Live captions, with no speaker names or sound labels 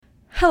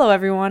Hello,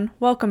 everyone.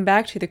 Welcome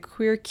back to the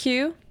Queer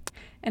Q.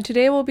 And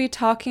today we'll be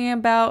talking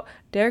about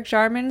Derek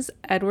Jarman's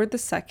Edward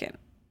II.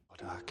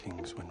 What are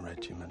kings when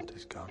regiment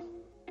is gone?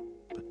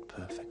 But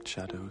perfect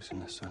shadows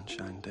in a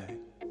sunshine day?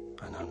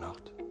 I know not.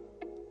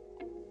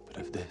 But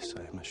of this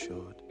I am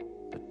assured,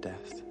 that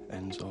death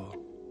ends all.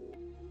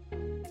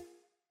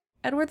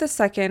 Edward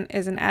II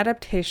is an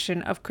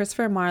adaptation of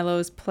Christopher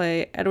Marlowe's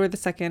play Edward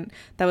II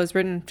that was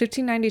written in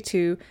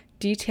 1592,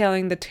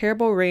 detailing the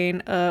terrible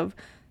reign of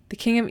the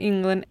King of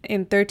England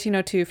in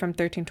 1302 from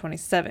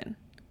 1327.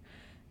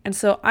 And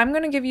so I'm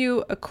going to give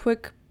you a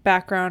quick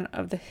background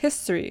of the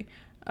history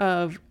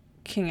of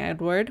King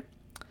Edward.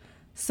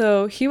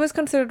 So he was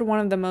considered one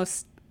of the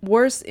most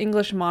worst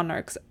English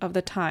monarchs of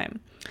the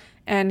time,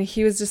 and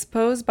he was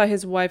deposed by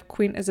his wife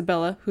Queen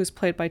Isabella, who's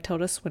played by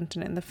Tilda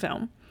Swinton in the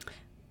film.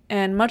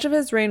 And much of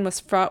his reign was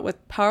fraught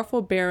with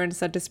powerful barons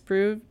that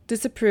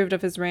disapproved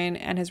of his reign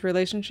and his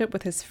relationship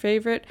with his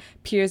favorite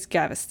Piers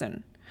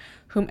Gaveston,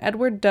 whom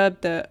Edward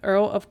dubbed the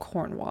Earl of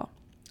Cornwall.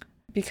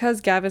 Because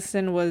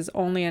Gaveston was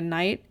only a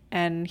knight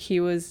and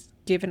he was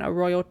given a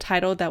royal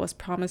title that was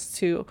promised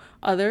to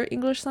other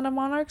English son of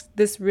monarchs,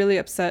 this really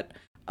upset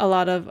a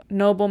lot of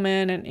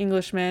noblemen and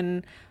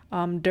Englishmen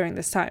during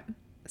this time.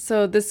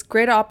 So this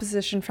great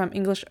opposition from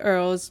English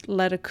earls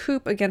led a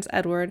coup against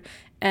Edward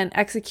and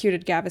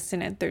executed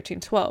Gaveston in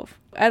 1312.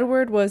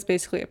 Edward was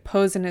basically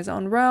opposed in his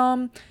own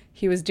realm.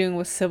 He was dealing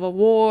with civil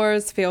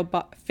wars,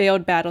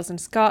 failed battles in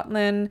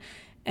Scotland,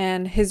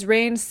 and his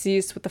reign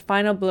ceased with the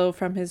final blow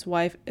from his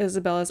wife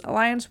Isabella's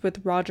alliance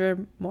with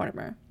Roger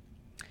Mortimer.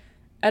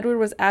 Edward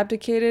was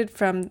abdicated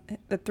from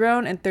the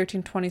throne in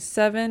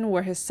 1327,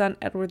 where his son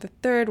Edward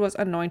III was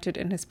anointed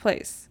in his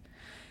place.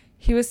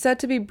 He was said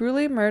to be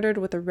brutally murdered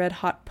with a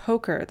red-hot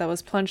poker that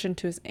was plunged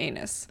into his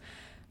anus.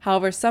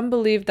 However, some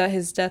believe that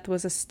his death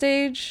was a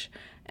stage,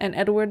 and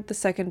Edward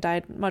II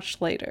died much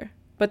later.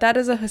 But that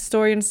is a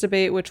historian's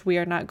debate which we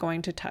are not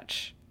going to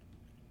touch.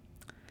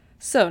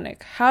 So,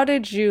 Nick, how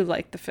did you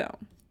like the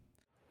film?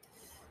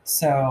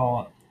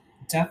 So,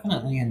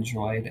 definitely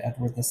enjoyed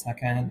Edward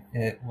II.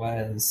 It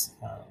was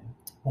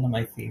one of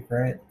my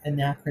favorite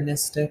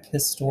anachronistic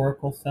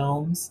historical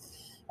films.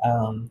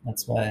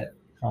 That's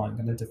how I'm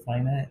going to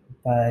define it.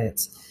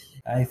 But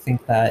I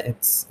think that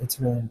it's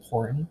really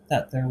important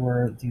that there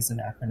were these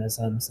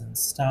anachronisms in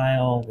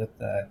style with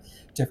the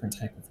different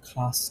type of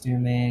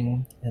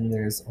costuming, and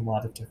there's a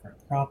lot of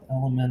different prop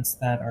elements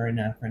that are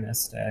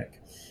anachronistic.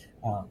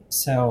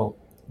 So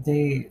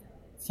they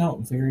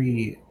felt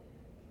very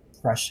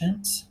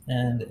prescient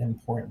and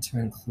important to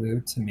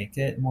include to make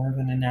it more of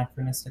an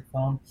anachronistic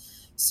film.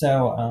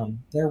 So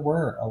there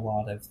were a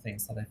lot of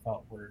things that I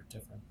felt were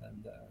different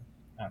than the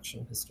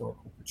actual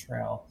historical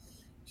portrayal.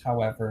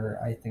 However,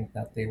 I think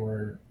that they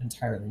were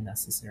entirely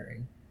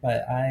necessary.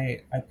 But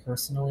I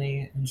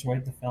personally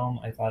enjoyed the film.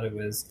 I thought it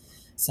was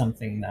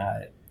something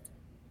that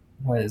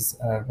was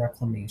a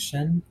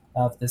reclamation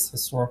of this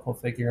historical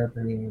figure,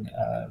 bringing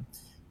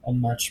a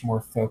much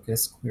more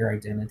focused queer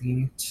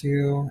identity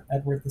to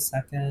Edward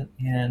II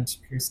and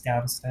Piers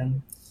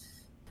Gaveston.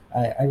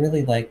 I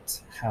really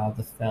liked how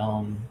the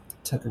film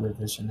took a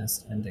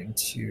revisionist ending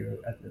to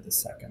Edward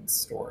II's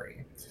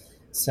story.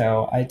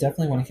 So I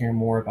definitely want to hear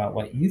more about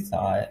what you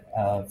thought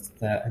of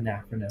the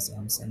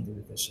anachronisms and the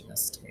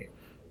revisionist take.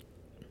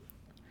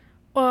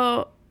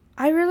 Well,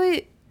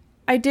 I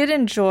did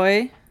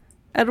enjoy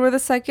Edward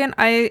II.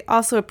 I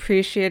also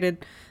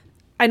appreciated,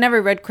 I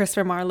never read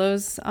Christopher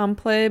Marlowe's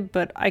play,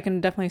 but I can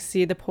definitely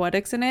see the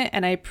poetics in it,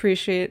 and I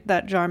appreciate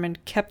that Jarman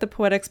kept the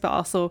poetics but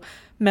also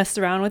messed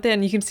around with it,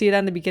 and you can see that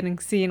in the beginning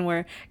scene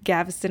where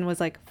Gaveston was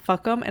like,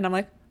 fuck 'em, and I'm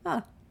like,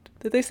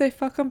 did they say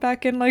fuck 'em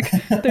back in like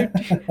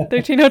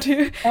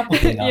 1302?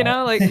 You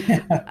know, like,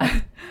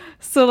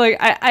 so like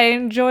I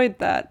enjoyed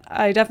that.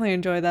 I definitely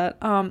enjoyed that.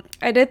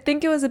 I did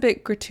think it was a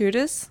bit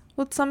gratuitous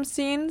with some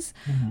scenes.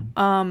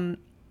 Mm-hmm.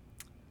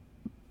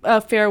 A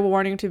fair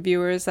warning to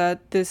viewers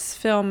that this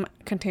film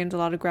contains a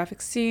lot of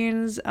graphic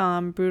scenes,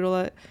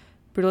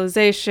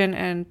 brutalization,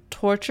 and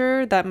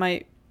torture that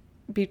might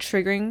be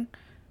triggering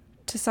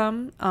to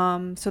some.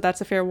 So that's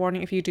a fair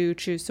warning if you do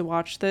choose to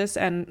watch this,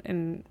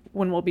 and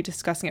when we'll be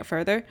discussing it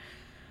further.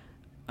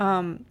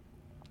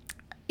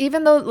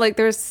 Even though, like,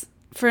 there's,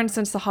 for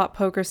instance, the hot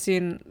poker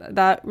scene,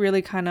 that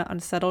really kind of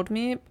unsettled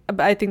me, but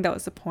I think that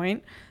was the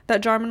point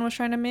that Jarman was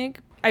trying to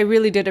make. I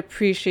really did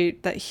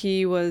appreciate that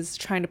he was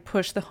trying to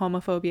push the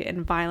homophobia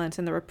and violence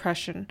and the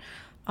repression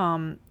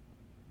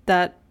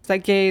that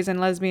gays and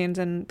lesbians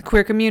and the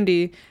queer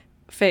community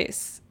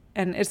face.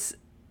 And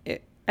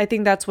I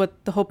think that's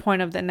what the whole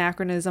point of the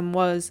anachronism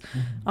was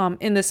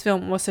in this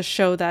film, was to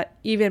show that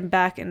even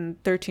back in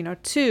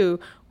 1302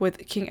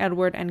 with King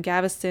Edward and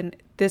Gaveston,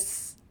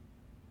 this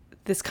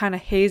kind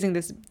of hazing,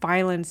 this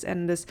violence,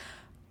 and this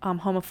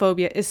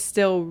homophobia is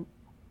still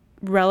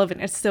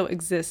relevant. It still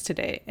exists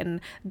today,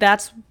 and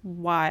that's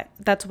what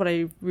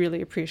I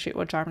really appreciate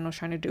what Jarman was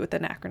trying to do with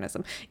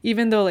anachronism.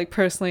 Even though, like,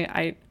 personally,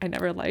 I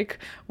never like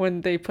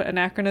when they put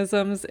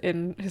anachronisms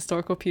in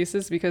historical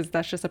pieces, because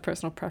that's just a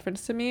personal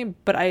preference to me,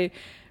 but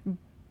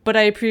But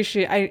I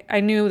appreciate I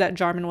knew that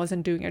Jarman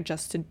wasn't doing it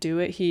just to do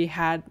it. He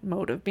had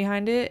motive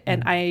behind it,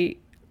 and Mhm.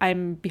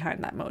 I'm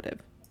behind that motive.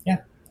 Yeah,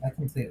 I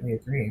completely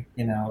agree.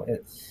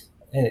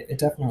 It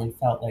definitely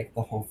felt like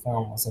the whole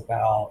film was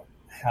about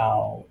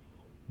how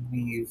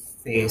we've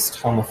faced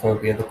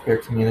homophobia, the queer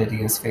community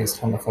has faced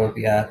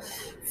homophobia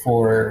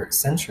for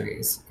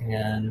centuries.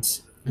 And,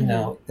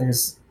 Mhm.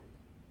 there's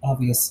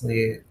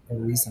obviously a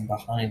reason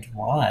behind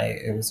why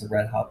it was a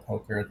red hot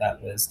poker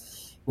that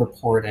was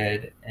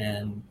reported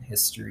in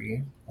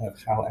history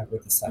of how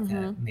Edward II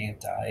Mhm. may have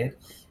died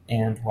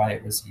and why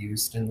it was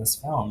used in this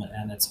film.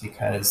 And it's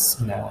because,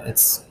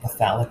 it's a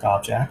phallic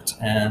object,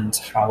 and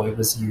how it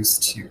was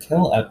used to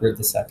kill Edward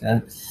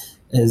II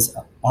is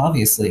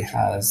obviously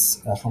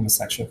has a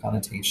homosexual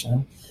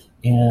connotation,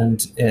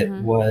 and it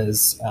Mhm.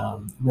 was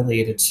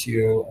related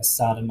to a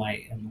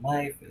sodomite in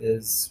life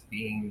is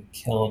being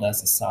killed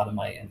as a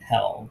sodomite in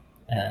hell.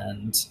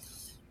 And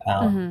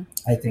Mhm.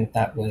 I think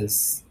that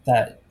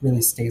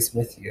really stays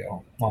with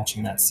you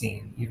watching that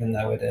scene, even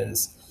though it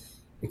is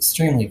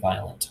extremely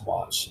violent to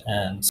watch.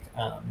 And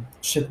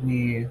should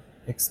we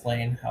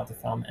explain how the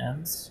film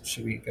ends?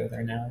 Should we go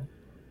there now?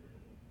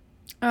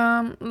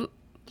 Um, l-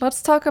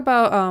 let's talk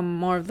about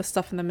more of the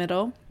stuff in the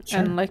middle, Sure.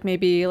 and like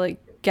maybe like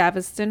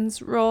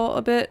Gaveston's role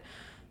a bit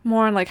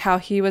more, and like how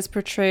he was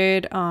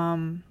portrayed.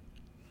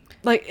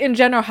 Like in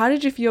general, how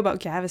did you feel about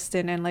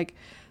Gaveston and like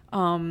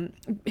um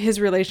his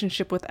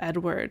relationship with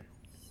Edward?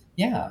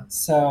 Yeah,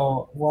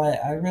 so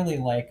what I really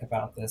like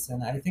about this,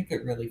 and I think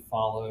it really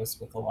follows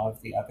with a lot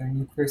of the other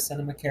nuclear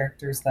cinema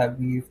characters that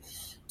we've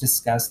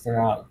discussed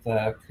throughout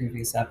the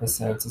previous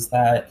episodes, is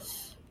that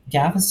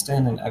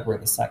Gaveston and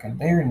Edward II,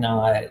 they're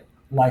not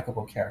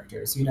likable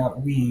characters.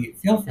 We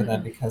feel for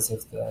them Mhm. because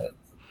of the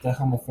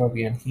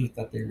homophobia and hate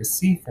that they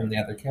receive from the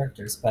other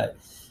characters, but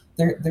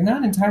they're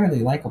not entirely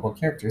likable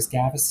characters.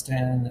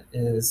 Gaveston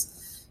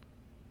is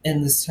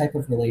in this type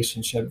of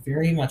relationship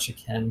very much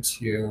akin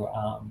to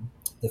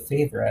The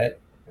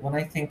Favorite. When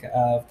I think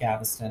of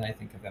Gaveston, I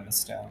think of Emma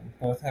Stone.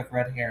 Both have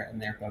red hair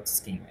and they're both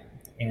scheming.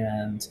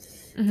 And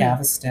Mhm.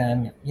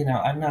 Gaveston,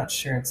 I'm not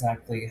sure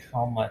exactly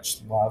how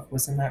much love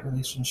was in that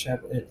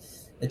relationship.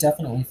 It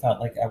definitely felt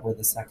like Edward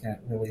II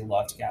really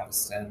loved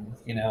Gaveston.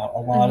 A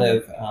lot Mhm.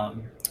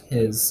 of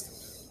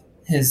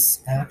his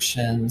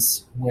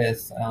actions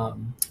with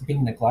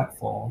being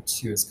neglectful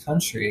to his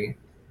country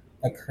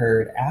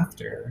occurred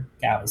after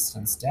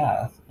Gaveston's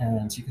death,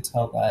 and you could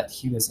tell that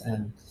he was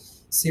in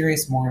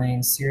serious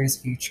mourning,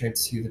 serious hatred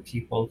to the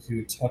people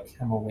who took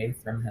him away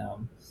from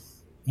him.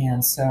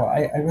 And so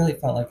I really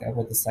felt like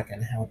Edward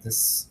II had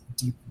this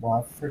deep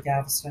love for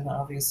Gaveston,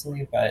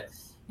 obviously, but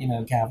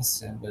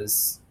Gaveston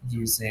was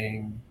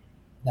using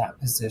that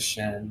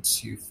position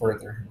to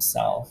further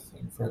himself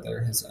and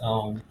further his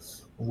own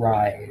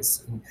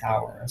rise in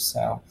power.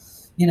 So,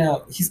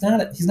 he's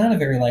not a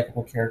very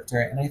likable character,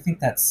 and I think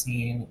that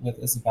scene with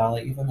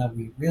Isabella, even though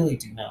we really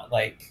do not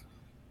like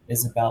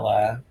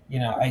Isabella,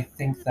 I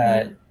think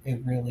that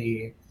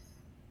Mhm.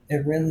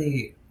 it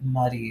really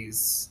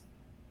muddies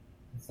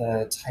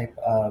the type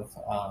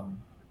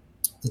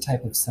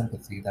of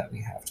sympathy that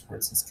we have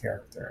towards his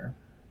character.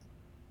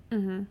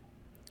 Mhm.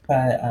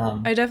 But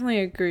I definitely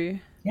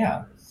agree.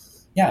 yeah,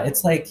 yeah,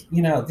 it's like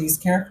these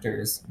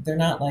characters, they're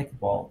not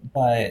likable,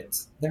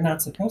 but they're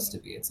not supposed to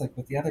be. It's like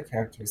with the other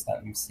characters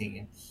that we've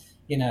seen,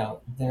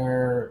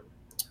 they're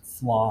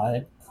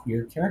flawed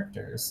queer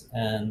characters,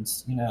 and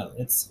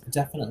it's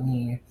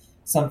definitely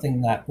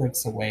something that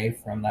breaks away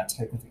from that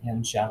type of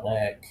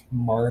angelic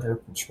martyr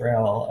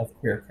portrayal of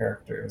queer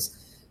characters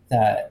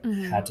that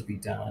Mhm. had to be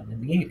done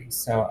in the 80s.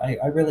 So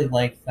I really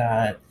like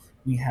that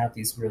we have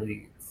these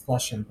really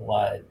flesh and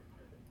blood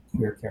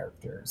queer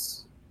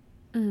characters.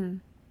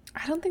 Mhm.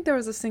 I don't think there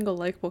was a single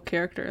likable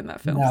character in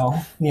that film. No,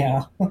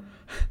 yeah.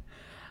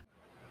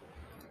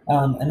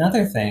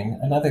 Another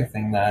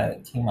thing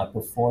that came up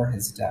before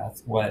his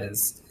death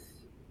was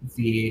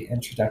the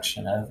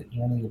introduction of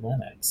Annie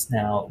Lennox.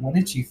 Now, what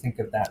did you think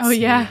of that Oh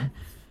yeah. scene?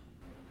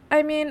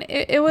 I mean,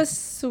 it was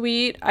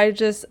sweet. I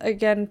just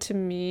again to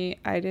me,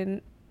 I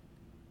didn't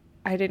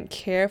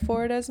care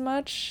for it as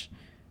much.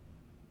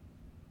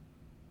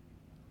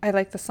 I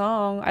like the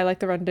song, I like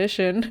the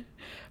rendition,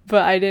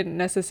 but I didn't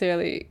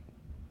necessarily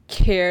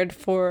cared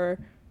for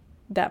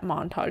that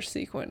montage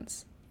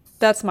sequence.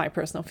 That's my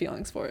personal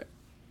feelings for it.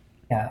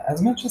 Yeah,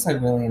 as much as I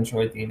really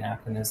enjoyed the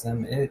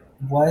anachronism, it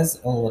was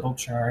a little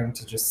jarring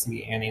to just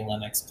see Annie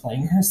Lennox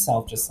playing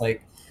herself, just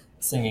like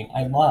singing.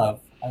 I love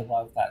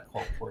that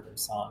Cole Porter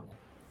song.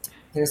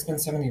 There's been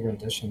so many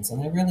renditions,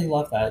 and I really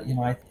love that.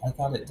 I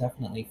thought it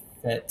definitely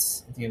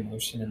fit the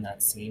emotion in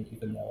that scene,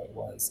 even though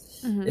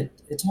Mhm.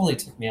 it totally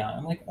took me out.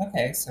 I'm like,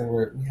 okay, so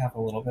we have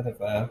a little bit of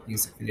a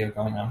music video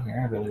going on here.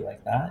 I really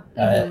like that,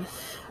 but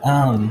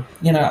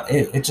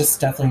Mhm. it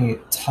just definitely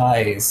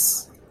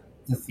ties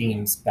the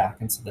themes back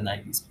into the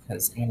 90s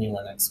because Annie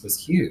Lennox was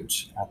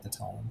huge at the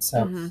time.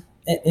 So Mhm.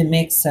 it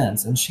makes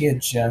sense. And she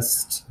had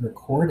just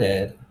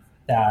recorded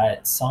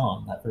that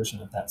song, that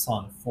version of that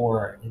song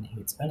for an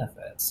AIDS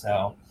benefit.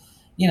 So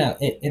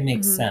it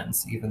makes Mhm.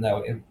 sense, even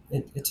though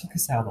it took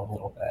us out a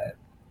little bit.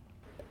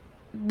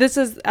 This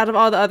is out of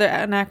all the other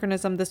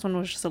anachronism, this one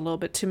was just a little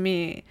bit to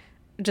me,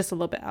 just a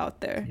little bit out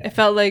there. It Yeah.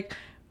 felt like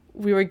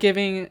we were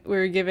given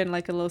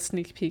like a little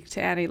sneak peek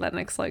to Annie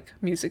Lennox like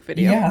music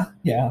video. Yeah,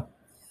 yeah.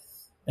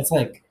 It's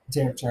like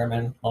Derek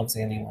Jarman loves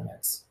Annie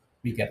Lennox.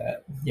 We get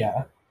it.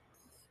 Yeah.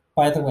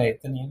 By the way,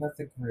 the name of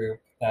the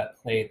group that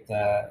played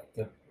the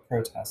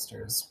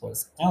protesters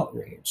was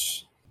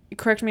Outrage.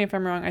 Correct me if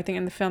I'm wrong. I think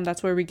in the film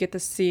that's where we get the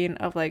scene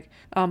of like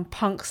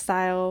punk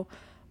style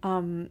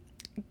um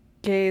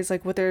gays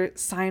like with their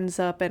signs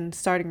up and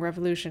starting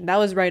revolution. That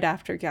was right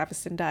after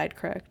Gaveston died,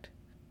 correct?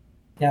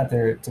 Yeah,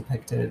 they're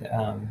depicted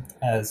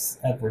as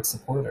Edward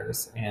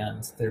supporters,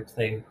 and they're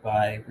played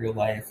by real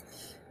life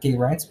gay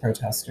rights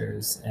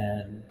protesters,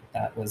 and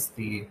that was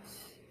the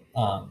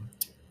um,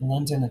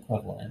 London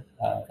equivalent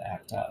of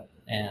ACT UP.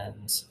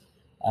 And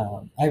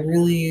I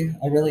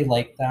really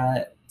like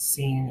that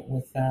scene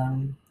with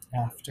them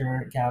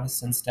after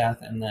Gaveston's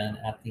death, and then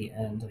at the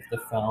end of the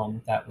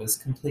film, that was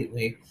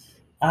completely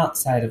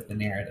outside of the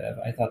narrative.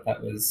 I thought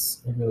that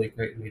was a really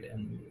great way to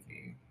end the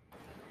movie.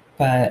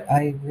 But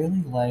I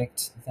really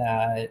liked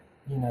that,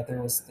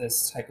 there was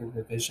this type of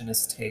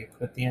revisionist take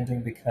with the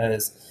ending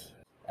because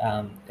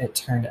it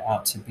turned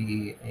out to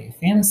be a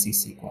fantasy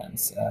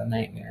sequence, a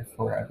nightmare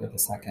for Edward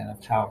II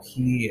of how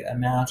he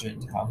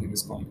imagined how he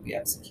was going to be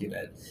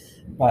executed.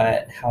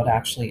 But how it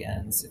actually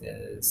ends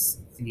is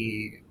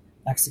the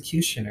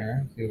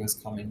executioner who was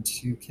coming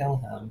to kill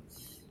him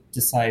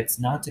decides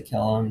not to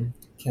kill him,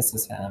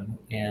 kisses him,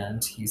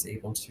 and he's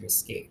able to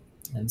escape.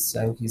 And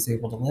so he's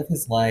able to live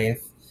his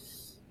life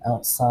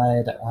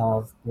outside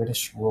of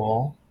British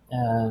rule,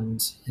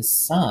 and his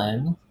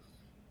son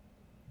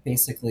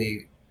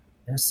basically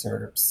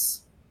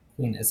usurps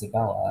Queen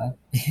Isabella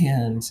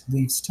and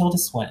leaves Tilda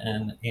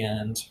Swinton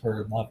and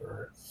her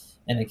lover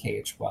in a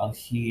cage while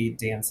he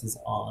dances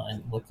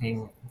on,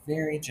 looking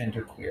very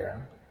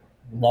genderqueer.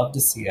 Love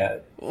to see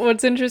it.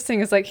 What's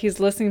interesting is like he's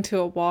listening to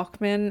a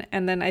Walkman,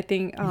 and then I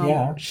think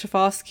Yeah.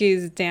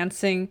 Shafosky's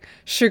dancing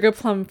Sugar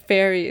Plum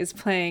Fairy is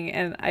playing,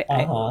 and I, Uh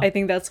I huh. I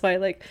think that's why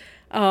like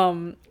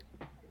um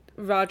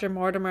Roger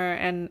Mortimer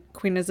and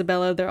Queen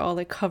Isabella, they're all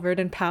like covered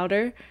in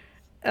powder.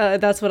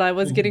 That's what I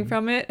was getting Hmm.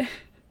 from it.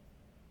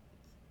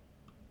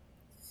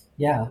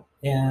 Yeah,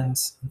 and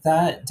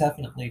that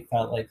definitely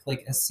felt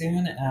like as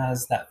soon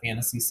as that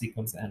fantasy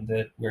sequence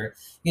ended, where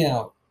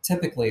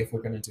typically if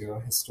we're going to do a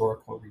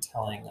historical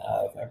retelling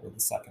of Edward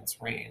II's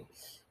reign,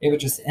 it would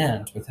just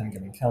end with him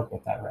getting killed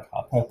with that red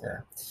hot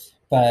poker.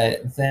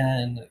 But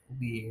then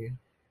we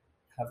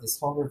have this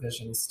whole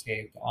revisionist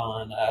take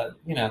on a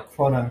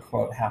quote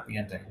unquote happy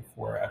ending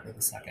for Edward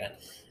II.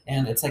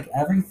 And it's like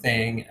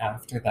everything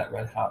after that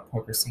red hot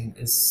poker scene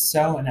is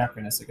so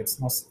anachronistic. It's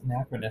the most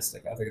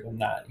anachronistic other than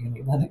that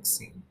Annie Lennox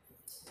scene.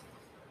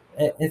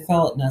 It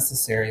felt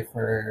necessary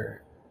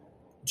for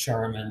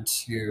Jarman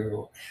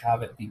to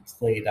have it be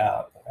played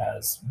up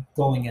as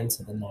going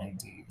into the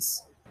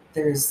 90s.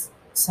 There's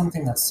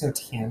something that's so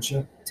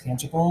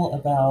tangible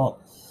about,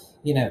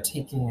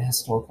 taking a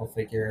historical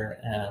figure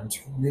and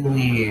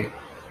really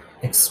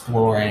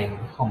exploring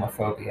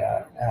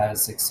homophobia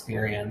as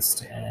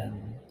experienced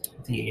in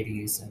the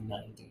 80s and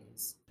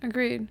 90s.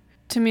 Agreed.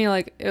 To me,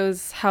 like it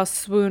was how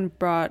Swoon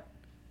brought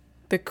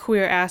the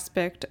queer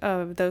aspect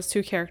of those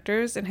two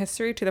characters in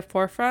history to the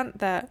forefront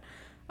that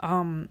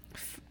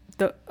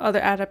the other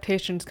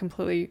adaptations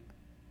completely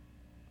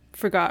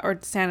forgot or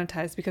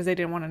sanitized because they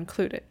didn't want to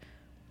include it.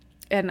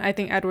 And I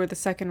think Edward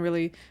II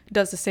really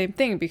does the same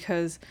thing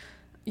because,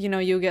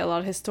 you get a lot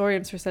of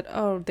historians who said,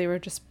 oh, they were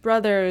just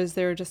brothers,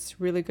 they were just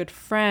really good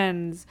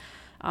friends.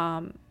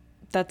 Um,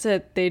 that's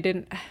it.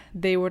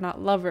 They were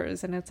not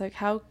lovers. And it's like,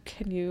 how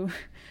can you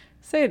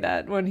say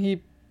that when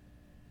he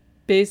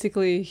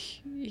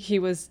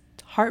was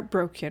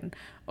heartbroken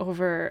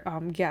over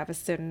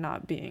Gaveston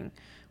not being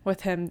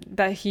with him,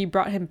 that he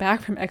brought him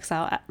back from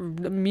exile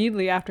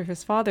immediately after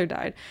his father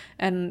died,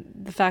 and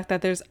the fact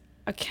that there's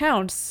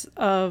accounts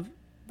of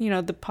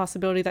the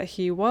possibility that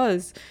he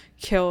was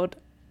killed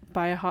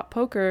by a hot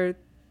poker.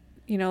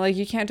 Like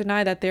you can't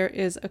deny that there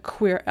is a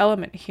queer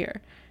element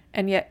here,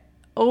 and yet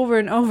over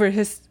and over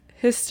his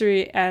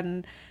history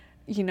and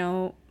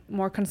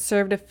more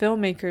conservative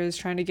filmmakers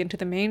trying to get into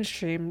the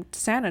mainstream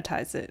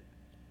sanitize it.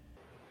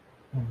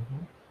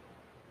 Hmm.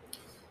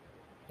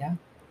 Yeah,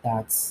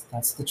 that's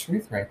the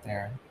truth right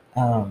there.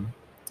 Um,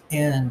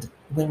 and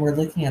when we're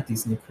looking at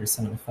these new queer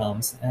cinema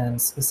films,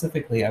 and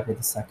specifically Edward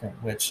II,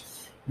 which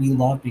we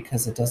love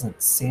because it doesn't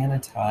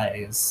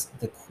sanitize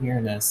the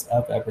queerness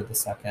of Edward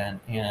II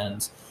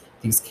and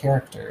these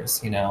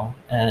characters,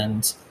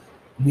 and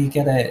we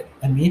get it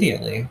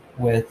immediately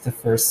with the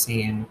first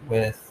scene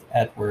with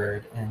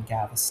Edward and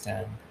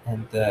Gaveston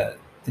and the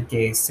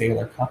gay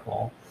sailor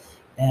couple.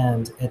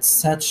 And it's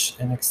such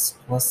an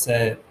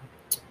explicit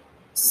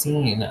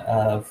scene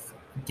of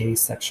gay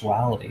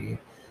sexuality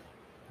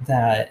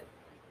that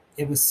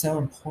it was so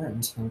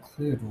important to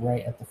include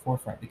right at the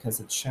forefront because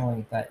it's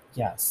showing that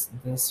yes,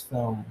 this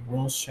film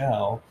will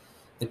show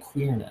the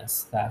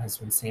queerness that has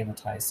been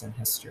sanitized in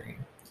history.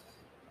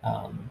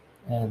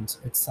 And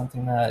it's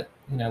something that,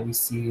 we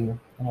see in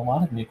a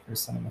lot of new queer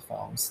cinema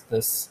films,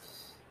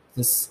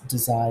 this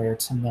desire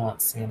to not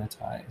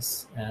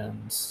sanitize.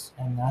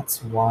 And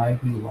that's why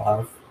we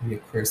love new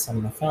queer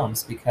cinema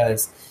films,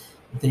 because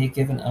they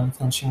give an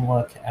unflinching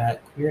look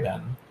at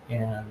queerdom.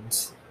 And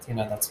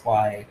that's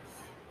why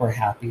we're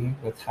happy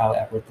with how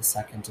Edward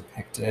II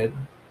depicted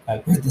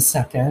Edward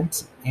II,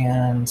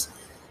 and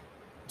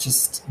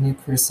just new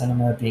queer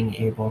cinema being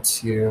able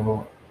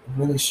to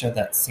really show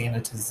that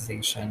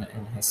sanitization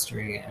in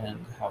history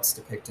and how it's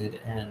depicted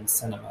in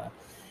cinema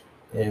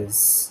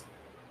is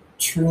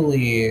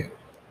truly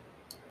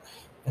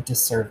a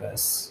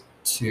disservice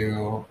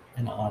to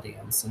an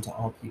audience and to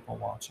all people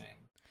watching.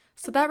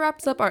 So that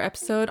wraps up our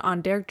episode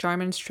on Derek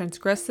Jarman's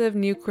transgressive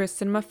new queer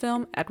cinema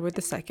film, Edward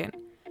II.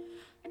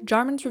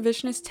 Jarman's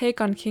revisionist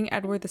take on King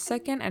Edward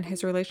II and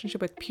his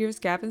relationship with Piers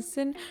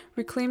Gaveston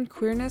reclaimed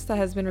queerness that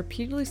has been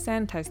repeatedly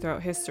sanitized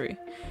throughout history.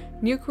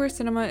 New queer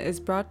cinema is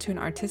brought to an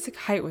artistic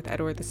height with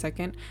Edward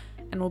II,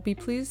 and we'll be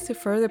pleased to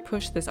further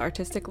push this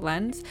artistic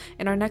lens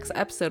in our next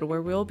episode,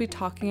 where we'll be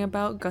talking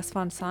about Gus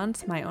Van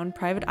Sant's My Own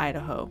Private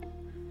Idaho.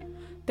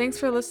 Thanks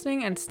for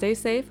listening, and stay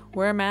safe,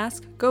 wear a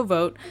mask, go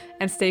vote,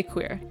 and stay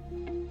queer.